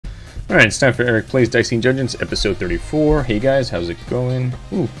Alright, it's time for Eric Plays Dicey and Dungeons, episode 34. Hey guys, how's it going?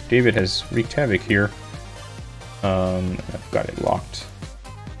 Ooh, David has wreaked havoc here. I've got it locked.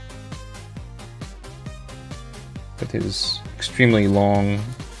 With his extremely long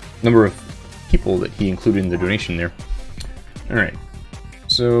number of people that he included in the donation there. Alright,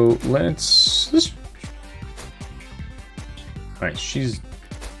 so let's... Alright, she's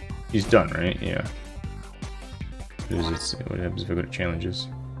done, right? Yeah. Let's see what happens if I go to challenges.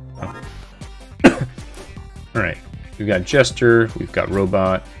 Oh. Alright, we've got Jester, we've got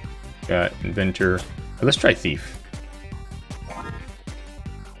Robot, we've got Inventor. Let's try Thief.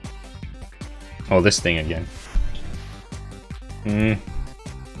 Oh, this thing again.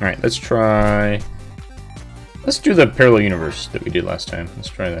 Alright, let's try... Let's do the parallel universe that we did last time. Let's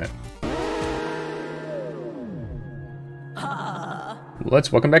try that.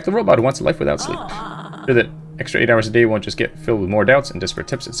 Let's welcome back the robot who wants a life without sleep. Sure that extra 8 hours a day won't just get filled with more doubts and desperate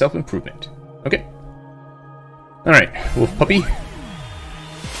attempts at self-improvement. Okay. Alright, wolf puppy.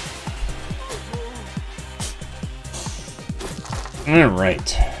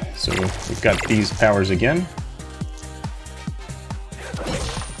 Alright, so we've got these powers again.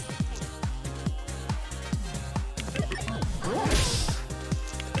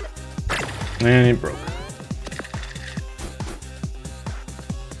 And it broke.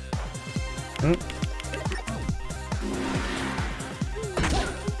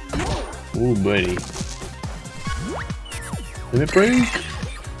 Ooh, buddy. Did it break?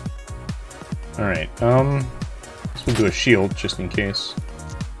 Alright, let's do a shield just in case.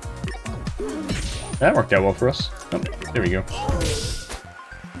 That worked out well for us. Oh, there we go.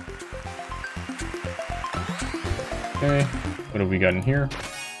 Okay, what have we got in here?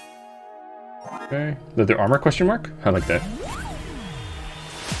 Okay, leather armor question mark? I like that.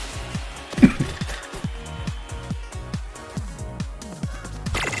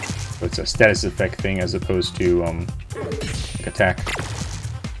 So it's a status effect thing as opposed to like attack.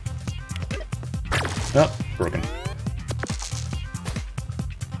 Oh, broken.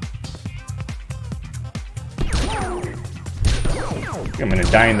 I'm gonna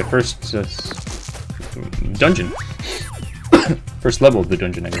die in the first dungeon. First level of the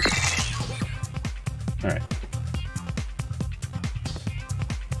dungeon, I guess. Alright.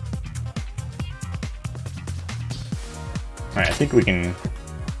 Alright, I think we can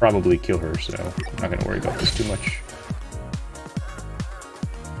probably kill her, so I'm not gonna worry about this too much.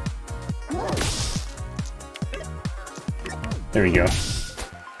 There we go.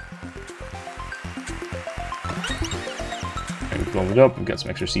 Okay, we've leveled up, we've got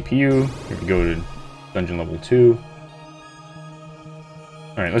some extra CPU. Here we go to dungeon level 2.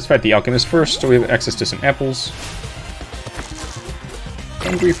 Alright, let's fight the alchemist first, so we have access to some apples.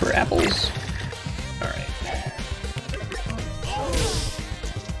 Hungry for apples. Alright.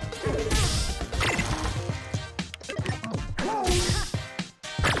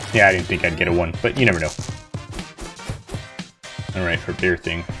 Yeah, I didn't think I'd get a 1, but you never know. Alright, her bear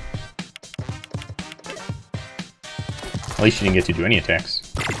thing. At least she didn't get to do any attacks.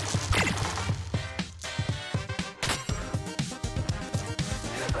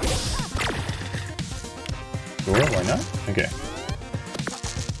 Sure, why not? Okay.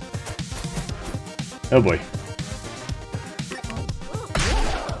 Oh boy.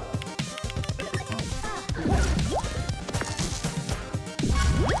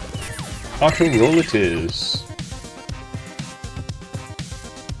 Auto roll it is.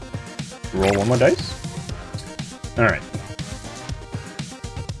 Roll one more dice. Alright.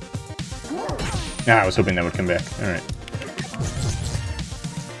 Ah, I was hoping that would come back. Alright.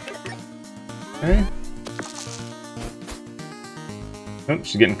 Okay. Oh,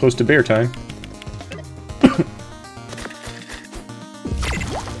 she's getting close to bear time.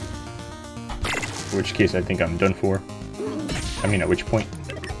 In which case I think I'm done for. I mean, at which point?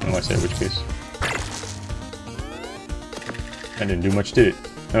 Unless I said which case. I didn't do much, did it?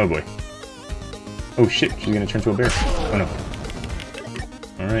 Oh boy. Oh shit, she's gonna turn to a bear. Oh no.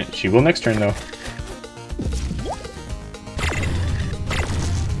 Alright, she will next turn though.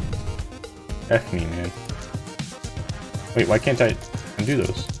 F me, man. Wait, why can't I undo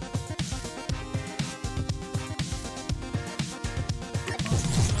those?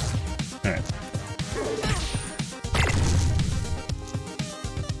 Alright.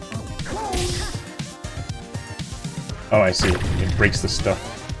 Oh, I see. It breaks the stuff.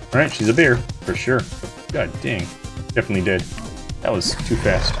 Alright, she's a bear, for sure. God dang. Definitely dead. That was too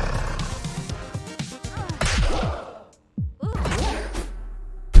fast.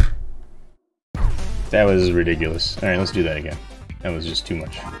 That was ridiculous. Alright, let's do that again. That was just too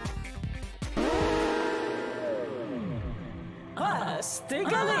much.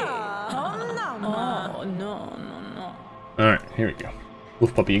 Stigale! Oh, no, no, no. Alright, here we go.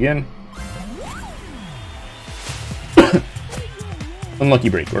 Wolf puppy again. Unlucky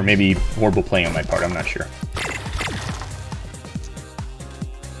break, or maybe horrible play on my part, I'm not sure.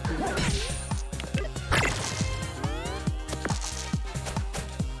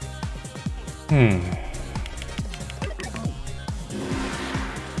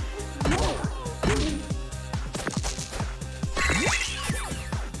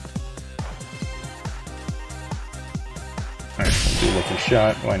 Alright, do a lucky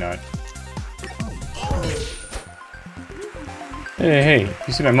shot, why not? Hey, hey,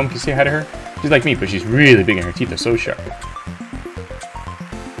 you see my mom? Can you say hi to her? She's like me, but she's really big and her teeth are so sharp.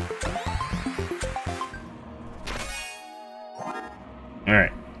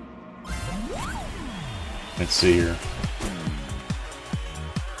 Alright. Let's see here.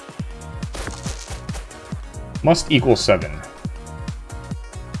 Must equal 7.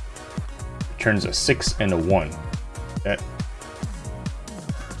 Returns a 6 and a 1. That...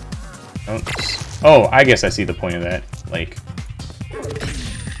 Oh, I guess I see the point of that. Like...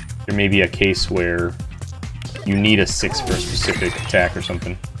 There may be a case where you need a 6 for a specific attack or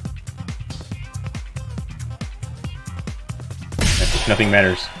something. Nothing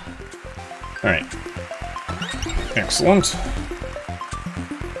matters. Alright. Excellent.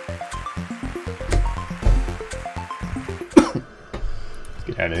 Let's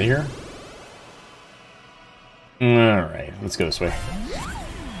get out of here. Alright, let's go this way.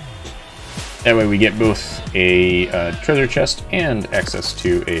 That way we get both a treasure chest and access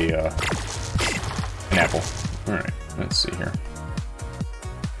to an apple. Alright, let's see here.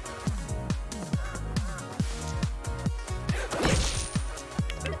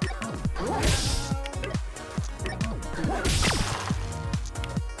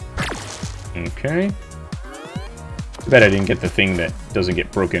 Okay. Too bad I didn't get the thing that doesn't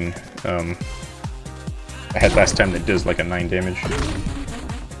get broken. I had last time that does like a 9 damage.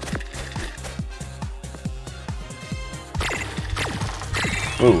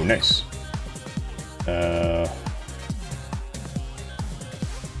 Oh, nice. Do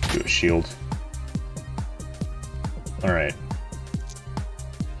a shield. Alright.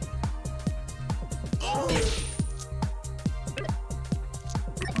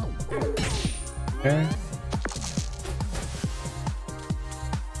 Okay.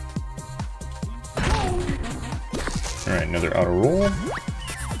 Alright, another auto roll.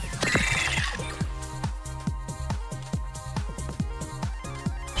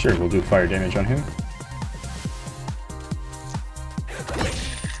 Sure, we'll do fire damage on him.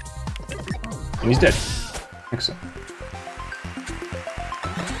 And he's dead. Excellent.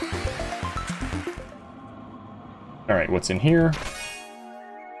 Alright, what's in here?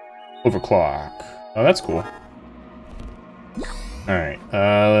 Overclock. Oh, that's cool. Alright,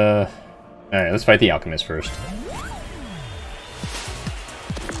 alright, let's fight the alchemist first.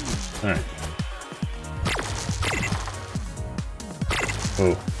 Alright.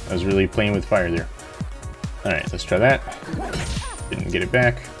 Oh, I was really playing with fire there. Alright, let's try that. Didn't get it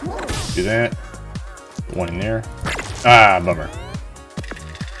back. Do that. One in there. Ah, bummer.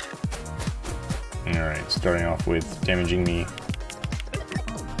 Alright, starting off with damaging me.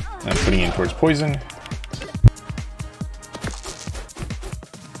 I'm putting in towards poison.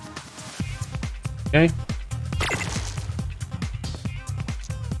 Okay.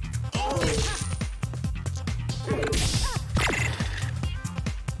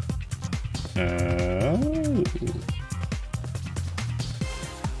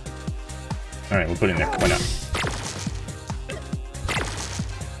 Alright, we'll put it in there. Why not?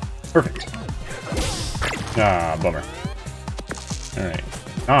 Perfect. Ah, bummer. Alright.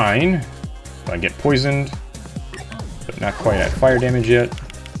 9. If I get poisoned, but not quite at fire damage yet.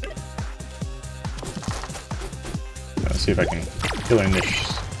 Let's see if I can kill her in this.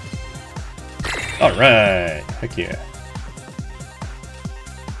 Alright! Heck yeah.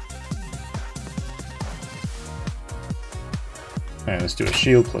 Alright, let's do a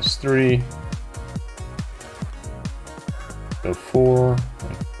shield plus 3. So 4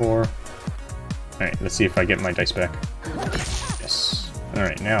 and 4. Alright, let's see if I get my dice back. Yes.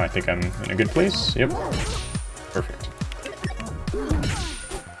 Alright, now I think I'm in a good place. Yep. Perfect.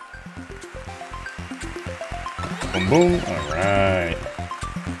 Boom, boom. Alright.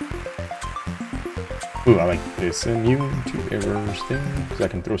 Ooh, I like this immune to errors thing, because I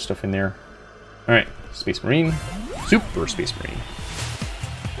can throw stuff in there. Alright, Space Marine. Super Space Marine.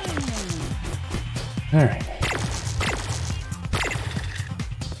 Alright.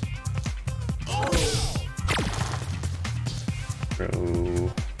 Throw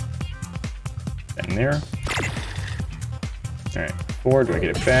that in there. Alright, 4. Do I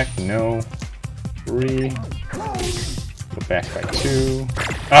get it back? No. 3. Go back by 2.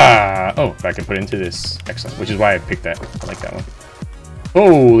 Ah! Oh, if I can put it into this. Excellent. Which is why I picked that. I like that one.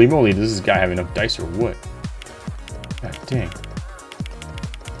 Holy moly, does this guy have enough dice or what? God dang.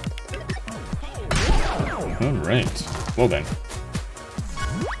 Alright. Well then.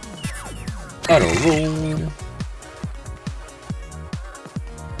 Auto roll.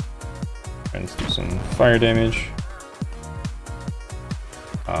 And let's do some fire damage.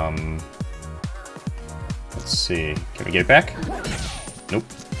 Let's see. Can we get it back? Nope.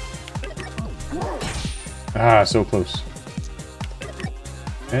 Ah, so close.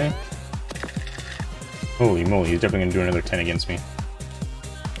 Okay. Holy moly, he's definitely gonna do another 10 against me.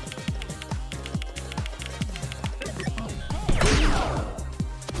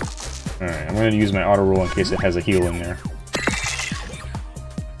 Alright, I'm gonna use my auto roll in case it has a heal in there.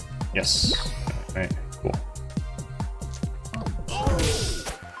 Yes. Alright, cool.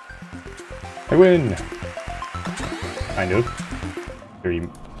 I win! Kind of. Very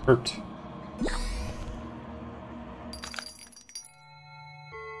hurt.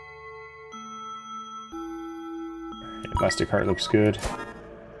 Plastic heart looks good.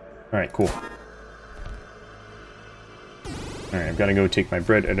 Alright, cool. Alright, I've got to go take my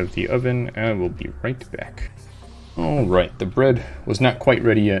bread out of the oven, and we'll be right back. Alright, the bread was not quite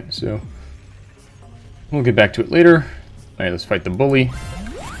ready yet, so we'll get back to it later. Alright, let's fight the bully.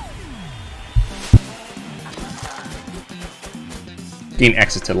 Gain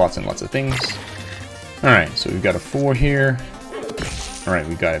access to lots and lots of things. Alright, so we've got a 4 here. Alright,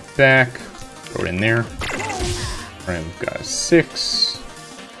 we got it back. Throw it in there. Alright, we've got a 6.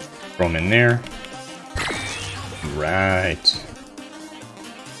 Throw them in there. Right.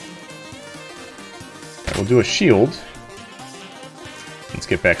 Alright, we'll do a shield. Let's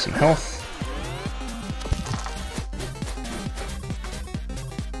get back some health.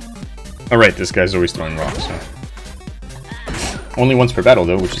 Alright, this guy's always throwing rocks, so. Only once per battle,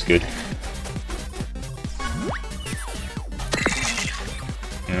 though, which is good.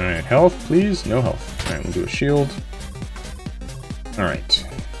 Alright, health, please. No health. Alright, we'll do a shield. Alright.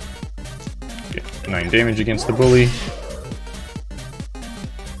 Get 9 damage against the bully.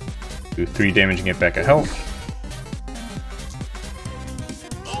 Do 3 damage and get back a health.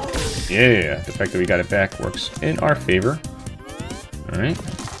 Yeah, the fact that we got it back works in our favor. Alright.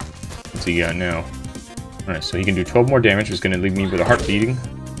 What's he got now? Alright, so he can do 12 more damage, which is going to leave me with a heart beating.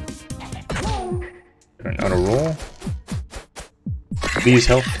 An auto roll. Please,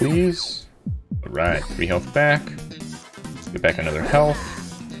 health, please. Alright, 3 health back. Get back another health.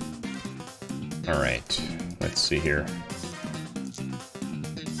 Alright, let's see here.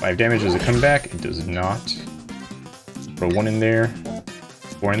 5 damage, does it come back? It does not. Throw 1 in there.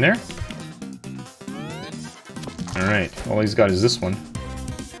 4 in there. Alright, all he's got is this one.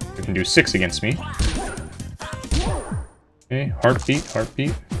 It can do 6 against me. Okay, heartbeat,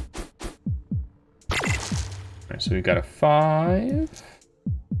 heartbeat. Alright, so we got a 5.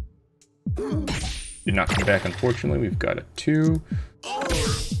 Did not come back, unfortunately. We've got a 2.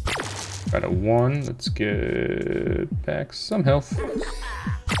 Got a 1. Let's get back some health.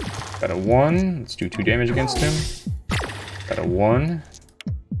 Got a 1. Let's do 2 damage against him. Got a 1.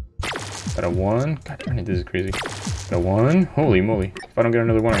 Got a 1. God darn it, this is crazy. Got a 1. Holy moly. If I don't get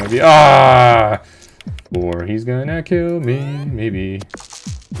another 1, I'm gonna be... Ah! Or he's gonna kill me, maybe.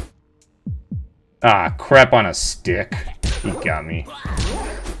 Ah, crap on a stick. He got me.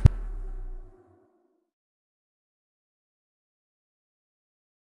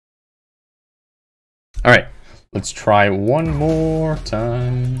 Alright, let's try one more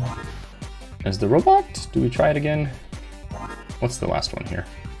time. As the robot? Do we try it again? What's the last one here?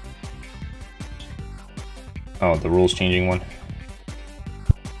 Oh, the rules changing one.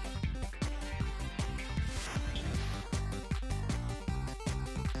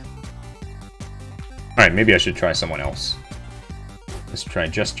 Alright, maybe I should try someone else. Let's try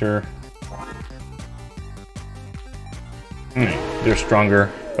Jester. They're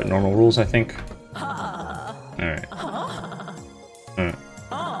stronger, but normal rules, I think. Alright.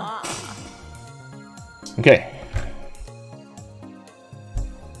 Okay.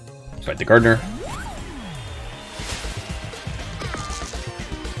 Fight the gardener.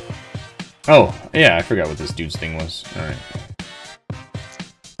 Oh, yeah, I forgot what this dude's thing was. Alright.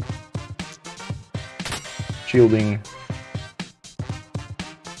 Shielding.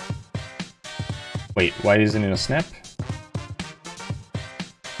 Wait, why isn't it a snap?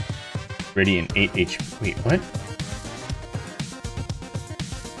 Ready in 8 HP. Wait, what?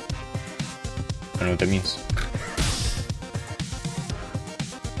 I don't know what that means.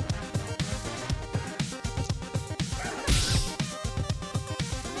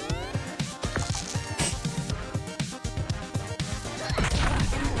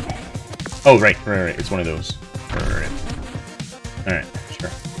 Oh, right. It's one of those. Right. Alright, sure.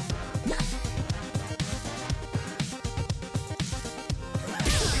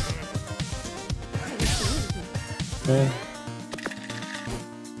 Okay.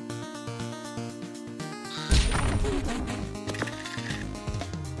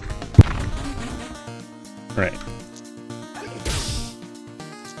 Right.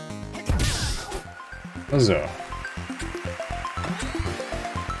 So.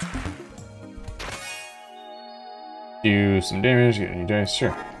 Do some damage, get any dice, sure,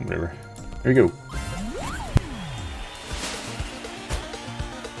 whatever. There we go.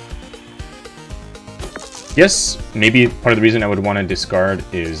 Yes, maybe part of the reason I would want to discard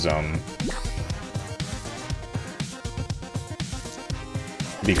is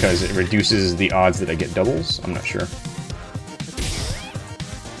because it reduces the odds that I get doubles. I'm not sure.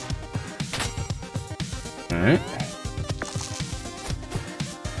 Alright.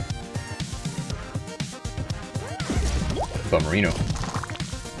 Bummerino.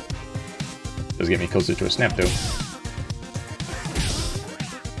 Does get me closer to a snap though.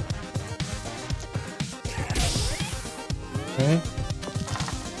 Okay.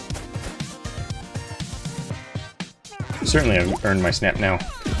 Certainly I've earned my snap now.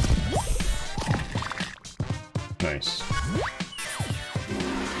 Nice.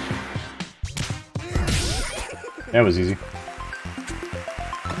 That was easy.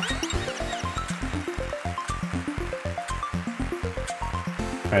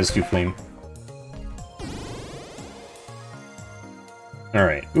 Let's do flame.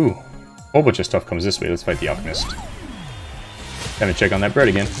 Alright, ooh. A whole bunch of stuff comes this way. Let's fight the alchemist. Time to check on that bread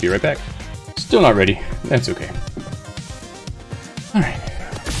again. Be right back. Still not ready. That's okay. Alright.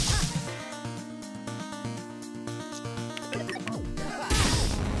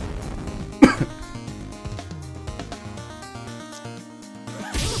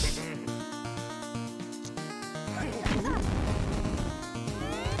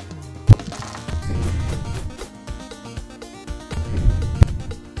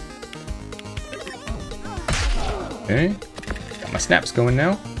 Okay, got my snaps going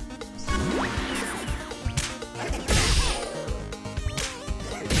now.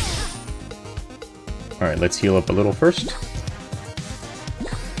 Alright, let's heal up a little first.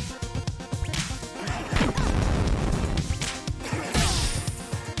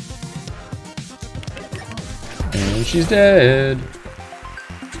 And she's dead.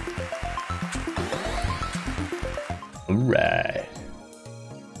 Alright.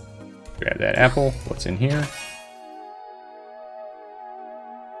 Grab that apple. What's in here?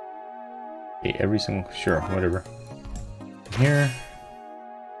 Okay, every single... Sure, whatever. Here.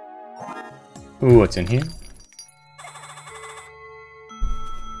 Ooh, what's in here?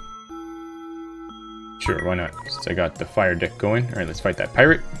 Sure, why not? Since I got the fire deck going. Alright, let's fight that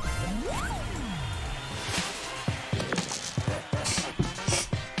pirate.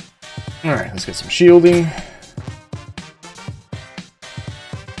 Alright, let's get some shielding.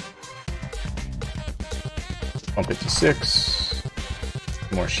 Bump it to 6.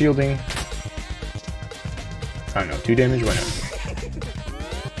 More shielding. I don't know, 2 damage? Why not?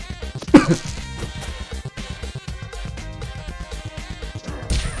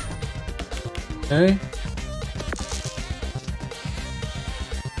 Okay.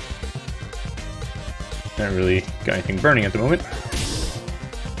 Not really got anything burning at the moment.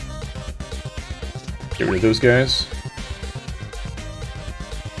 Get rid of those guys.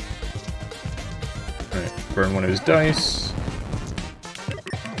 Alright, burn one of his dice.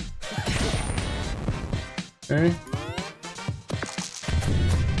 Okay.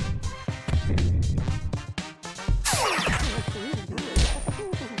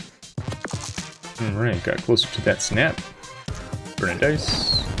 Alright, got closer to that snap. Burn a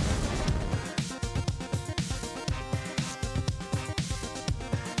dice.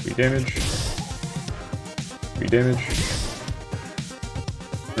 Three damage. 3 damage.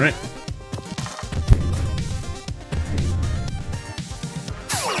 Alright.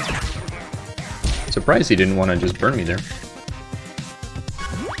 Surprised he didn't want to just burn me there.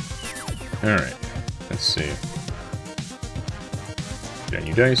 Alright. Let's see. Get a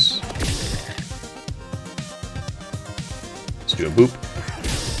new dice. Let's do a boop.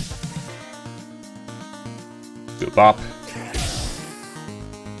 Do a bop.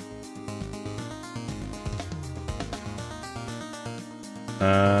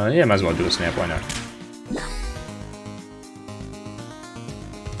 Yeah, might as well do a snap, why not?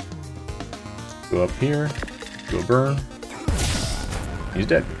 Go up here, do a burn. He's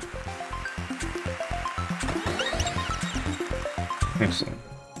dead. Excellent.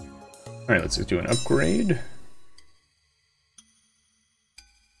 Alright, let's do an upgrade.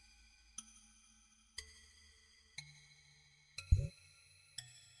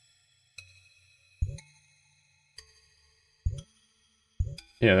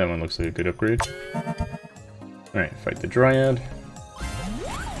 Yeah, that one looks like a good upgrade. Alright, fight the Dryad.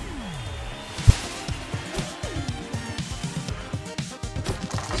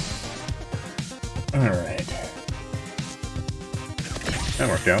 Alright. That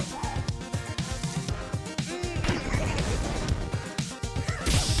worked out.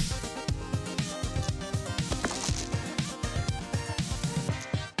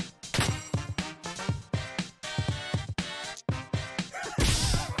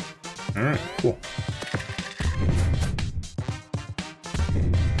 Alright, cool.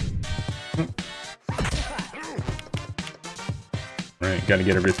 Alright, gotta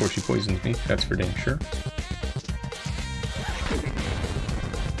get her before she poisons me. That's for dang sure.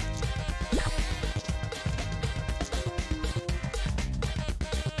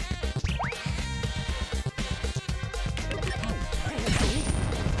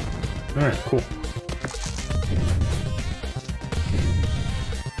 Alright, cool.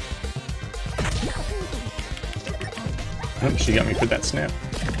 Oh, she got me for that snap.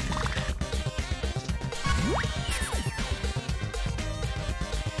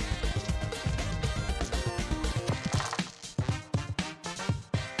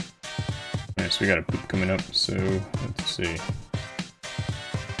 Alright, so we got a poop coming up, so let's see.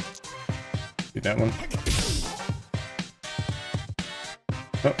 Do that one.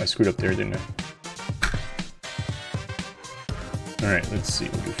 Oh, I screwed up there, didn't I? Alright, let's see.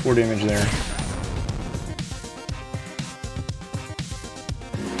 We'll do 4 damage there.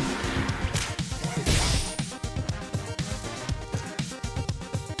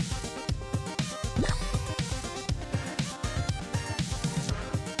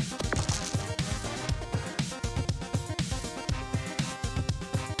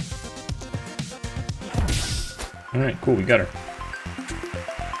 Alright, cool, we got her.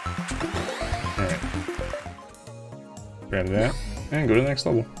 Alright. Grab that, and go to the next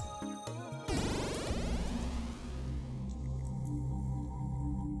level.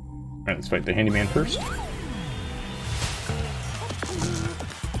 Alright, let's fight the handyman first.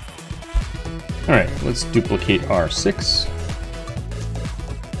 Alright, let's duplicate our 6.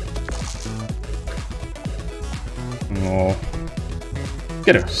 And we'll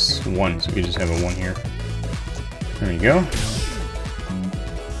get a 1, so we just have a 1 here. There you go.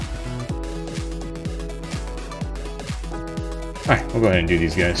 Alright, we'll go ahead and do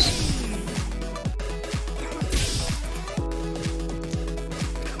these guys.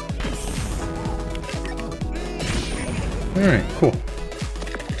 Alright, cool.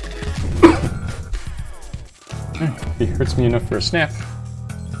 He hurts me enough for a snap.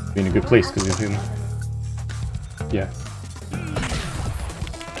 Be in a good place because of him. Yeah.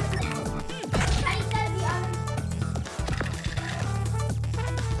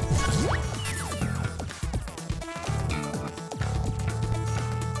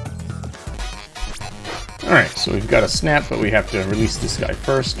 Alright, so we've got a snap, but we have to release this guy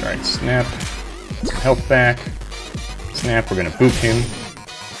first. Alright, snap. Some health back. Snap, we're gonna boop him.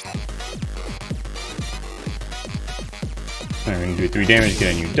 Alright, we're gonna do 3 damage,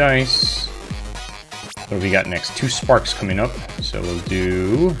 get a new dice. What do we got next? 2 sparks coming up. So we'll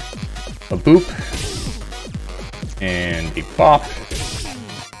do a boop and a bop.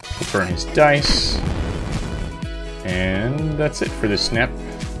 We'll burn his dice. And that's it for this snap.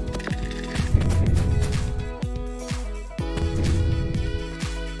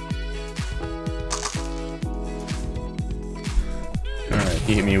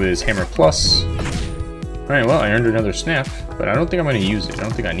 He hit me with his hammer plus. Alright, well, I earned another snap, but I don't think I'm going to use it. I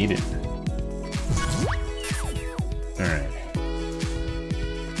don't think I need it. Alright.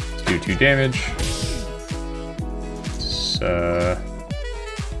 Let's do 2 damage. Let's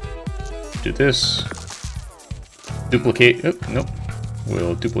do this. Duplicate. Oh, nope.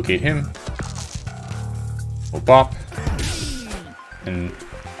 We'll duplicate him. We'll bop. And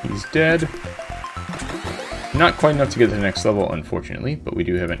he's dead. Not quite enough to get to the next level, unfortunately, but we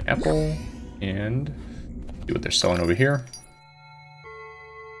do have an apple, and see what they're selling over here.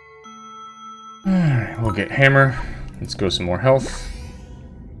 Alright, we'll get hammer. Let's go some more health.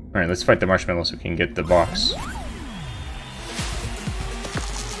 Alright, let's fight the marshmallow so we can get the box.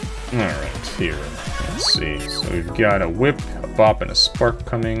 Alright, here. Let's see. So we've got a whip, a bop, and a spark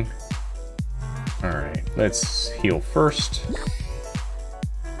coming. Alright, let's heal first.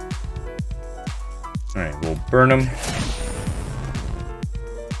 Alright, we'll burn him.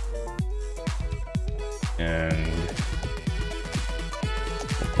 And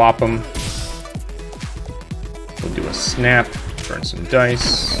we'll pop him. We'll do a snap, burn some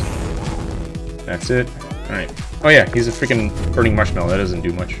dice. That's it. Alright. Oh yeah, he's a freaking burning marshmallow. That doesn't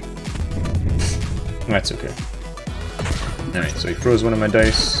do much. That's okay. Alright, so he throws one of my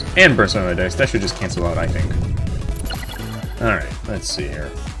dice and bursts one of my dice. That should just cancel out, I think. Alright, let's see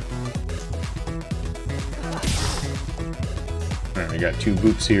here. Alright, we got 2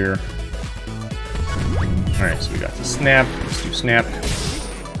 boops here. Alright, so we got the snap. Let's do snap.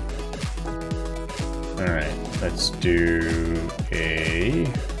 Alright, let's do a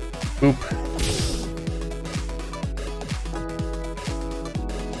boop.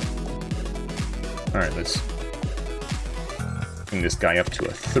 Alright, let's bring this guy up to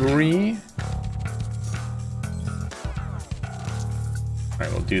a 3.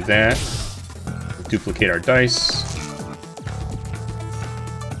 Alright, we'll do that. We'll duplicate our dice.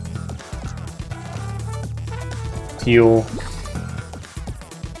 Heal.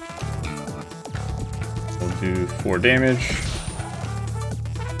 We'll do 4 damage.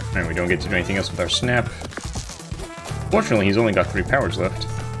 Alright, we don't get to do anything else with our snap. Fortunately, he's only got 3 powers left.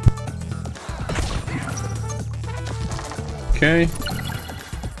 Okay.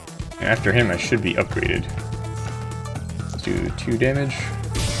 After him, I should be upgraded. Let's do 2 damage.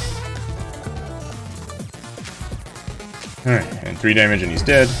 Alright, and 3 damage and he's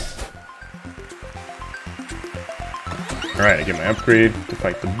dead. Alright, I get my upgrade to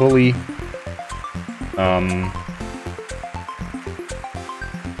fight the bully.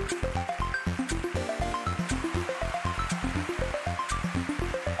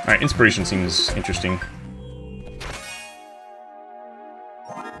 Alright, inspiration seems interesting.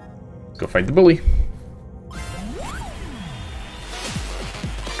 Let's go fight the bully.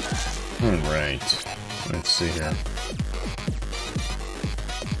 Alright, let's see here.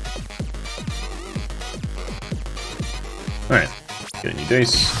 Alright, get a new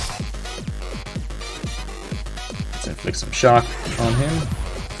dice. Let's inflict some shock on him.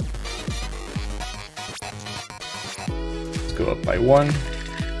 Let's go up by 1.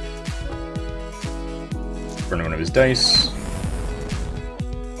 Burn one of his dice.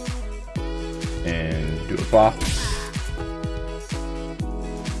 And do a bop.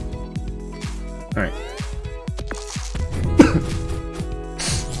 Alright.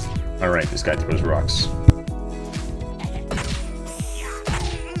 Alright, this guy throws rocks.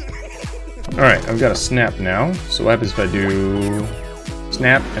 Alright, I've got a snap now. So what happens if I do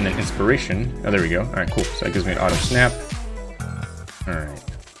snap and then inspiration? Oh, there we go. Alright, cool. So that gives me an auto snap. Alright.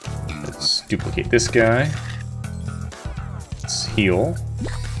 Let's duplicate this guy. Let's heal.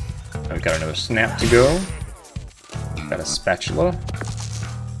 I've got another snap to go. Got a spatula.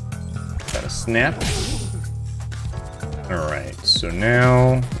 Got a snap. Alright, so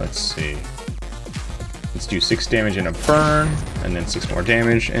now, let's see. Let's do 6 damage and a burn, and then 6 more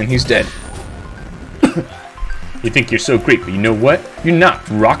damage, and he's dead. You think you're so great, but you know what? You're not.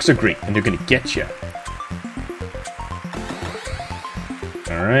 Rocks are great, and they're gonna get you.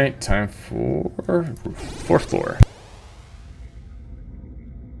 Alright, time for 4th floor.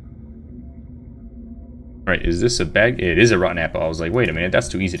 Alright, is this a bag? It is a rotten apple. I was like, wait a minute, that's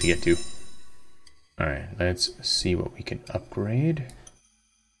too easy to get to. Alright, let's see what we can upgrade.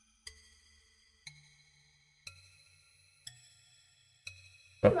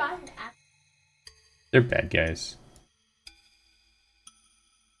 Oh. They're bad guys.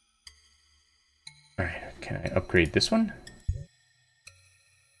 Alright, can I upgrade this one?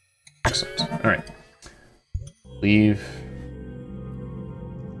 Excellent. Alright. Leave.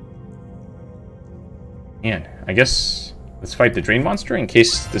 And I guess let's fight the drain monster in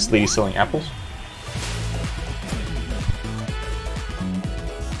case this lady's selling apples.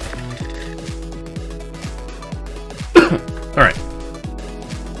 Alright.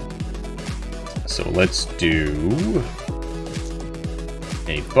 So let's do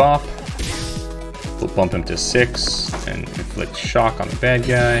a bop. We'll bump him to 6 and inflict shock on the bad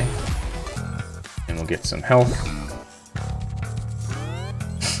guy. And we'll get some health.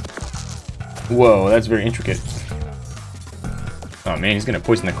 Whoa, that's very intricate. Oh man, he's gonna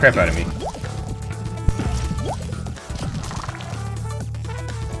poison the crap out of me.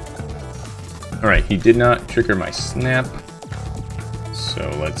 Alright, he did not trigger my snap. So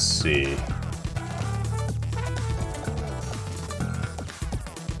let's see.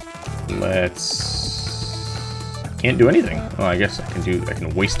 Can't do anything. Oh, I guess I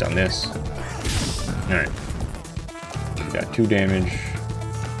can waste on this. Alright. We got 2 damage.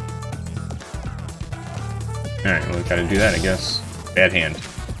 Alright, well, we gotta do that, I guess. Bad hand.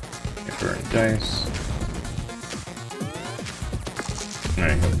 Burn dice.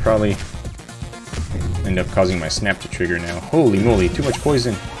 Alright, I'll probably end up causing my snap to trigger now. Holy moly, too much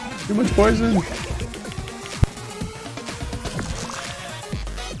poison. Too much poison!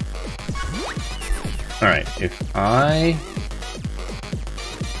 Alright, if I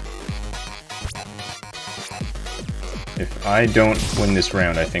If I don't win this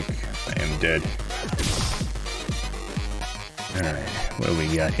round, I think I am dead. Alright, what do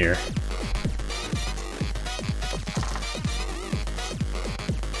we got here?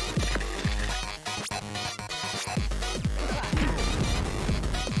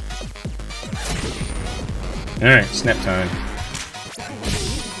 Alright, snap time.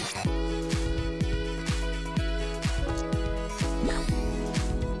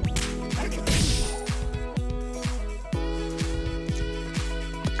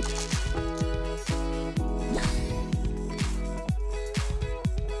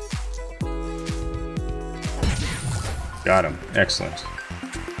 Got him. Excellent.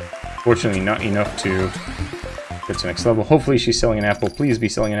 Fortunately, not enough to get to the next level. Hopefully she's selling an apple. Please be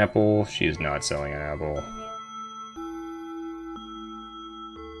selling an apple. She is not selling an apple.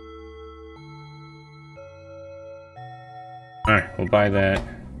 Alright, we'll buy that.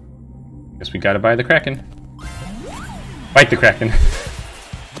 Guess we gotta buy the Kraken. Fight the Kraken.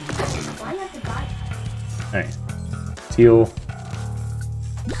 Alright. Teal.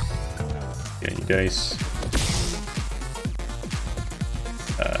 Get any dice.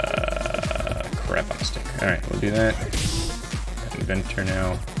 Crap on a stick. Alright, we'll do that. Inventor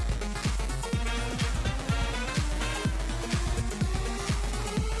now.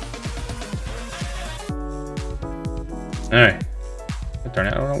 Alright. Darn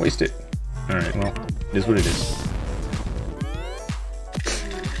it, I don't want to waste it. Alright, well, it is what it is.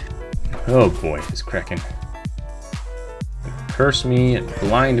 Oh boy, this Kraken. Curse me, and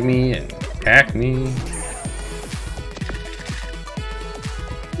blind me, and attack me.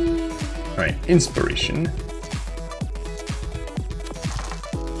 Alright, inspiration.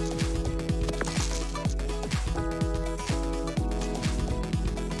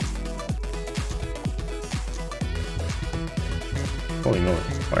 Holy moly,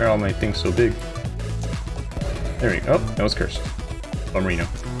 why are all my things so big? There we go. Oh, that was cursed. Marino.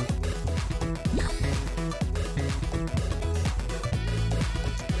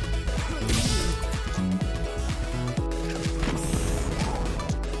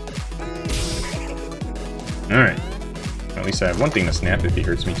 Alright. At least I have one thing to snap if he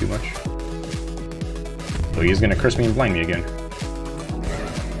hurts me too much. So he is gonna curse me and blind me again.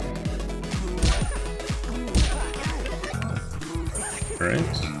 Alright.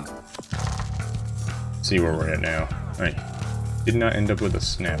 See where we're at now. Alright. Did not end up with a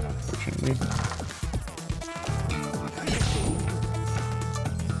snap, unfortunately.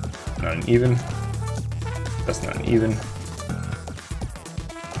 Not an even. That's not an even.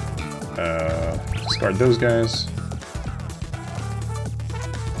 Discard those guys.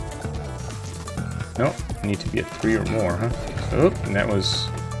 Nope. Need to be a 3 or more, huh? Oh, and that was...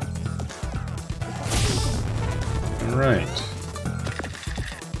 Alright.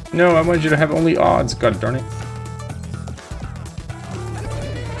 No, I wanted you to have only odds, god darn it.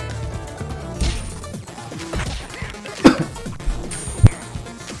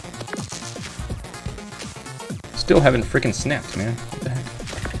 Still haven't freaking snapped, man. What the heck?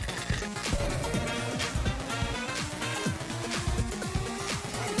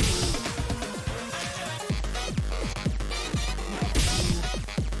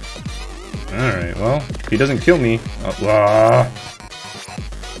 Alright, well, if he doesn't kill me... Alright.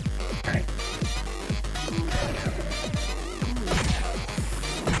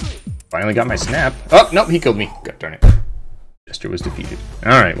 Finally got my snap. Oh, nope, he killed me. God darn it. Jester was defeated.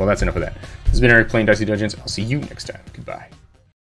 Alright, well, that's enough of that. This has been Eric playing Dicey Dungeons. I'll see you next time. Goodbye.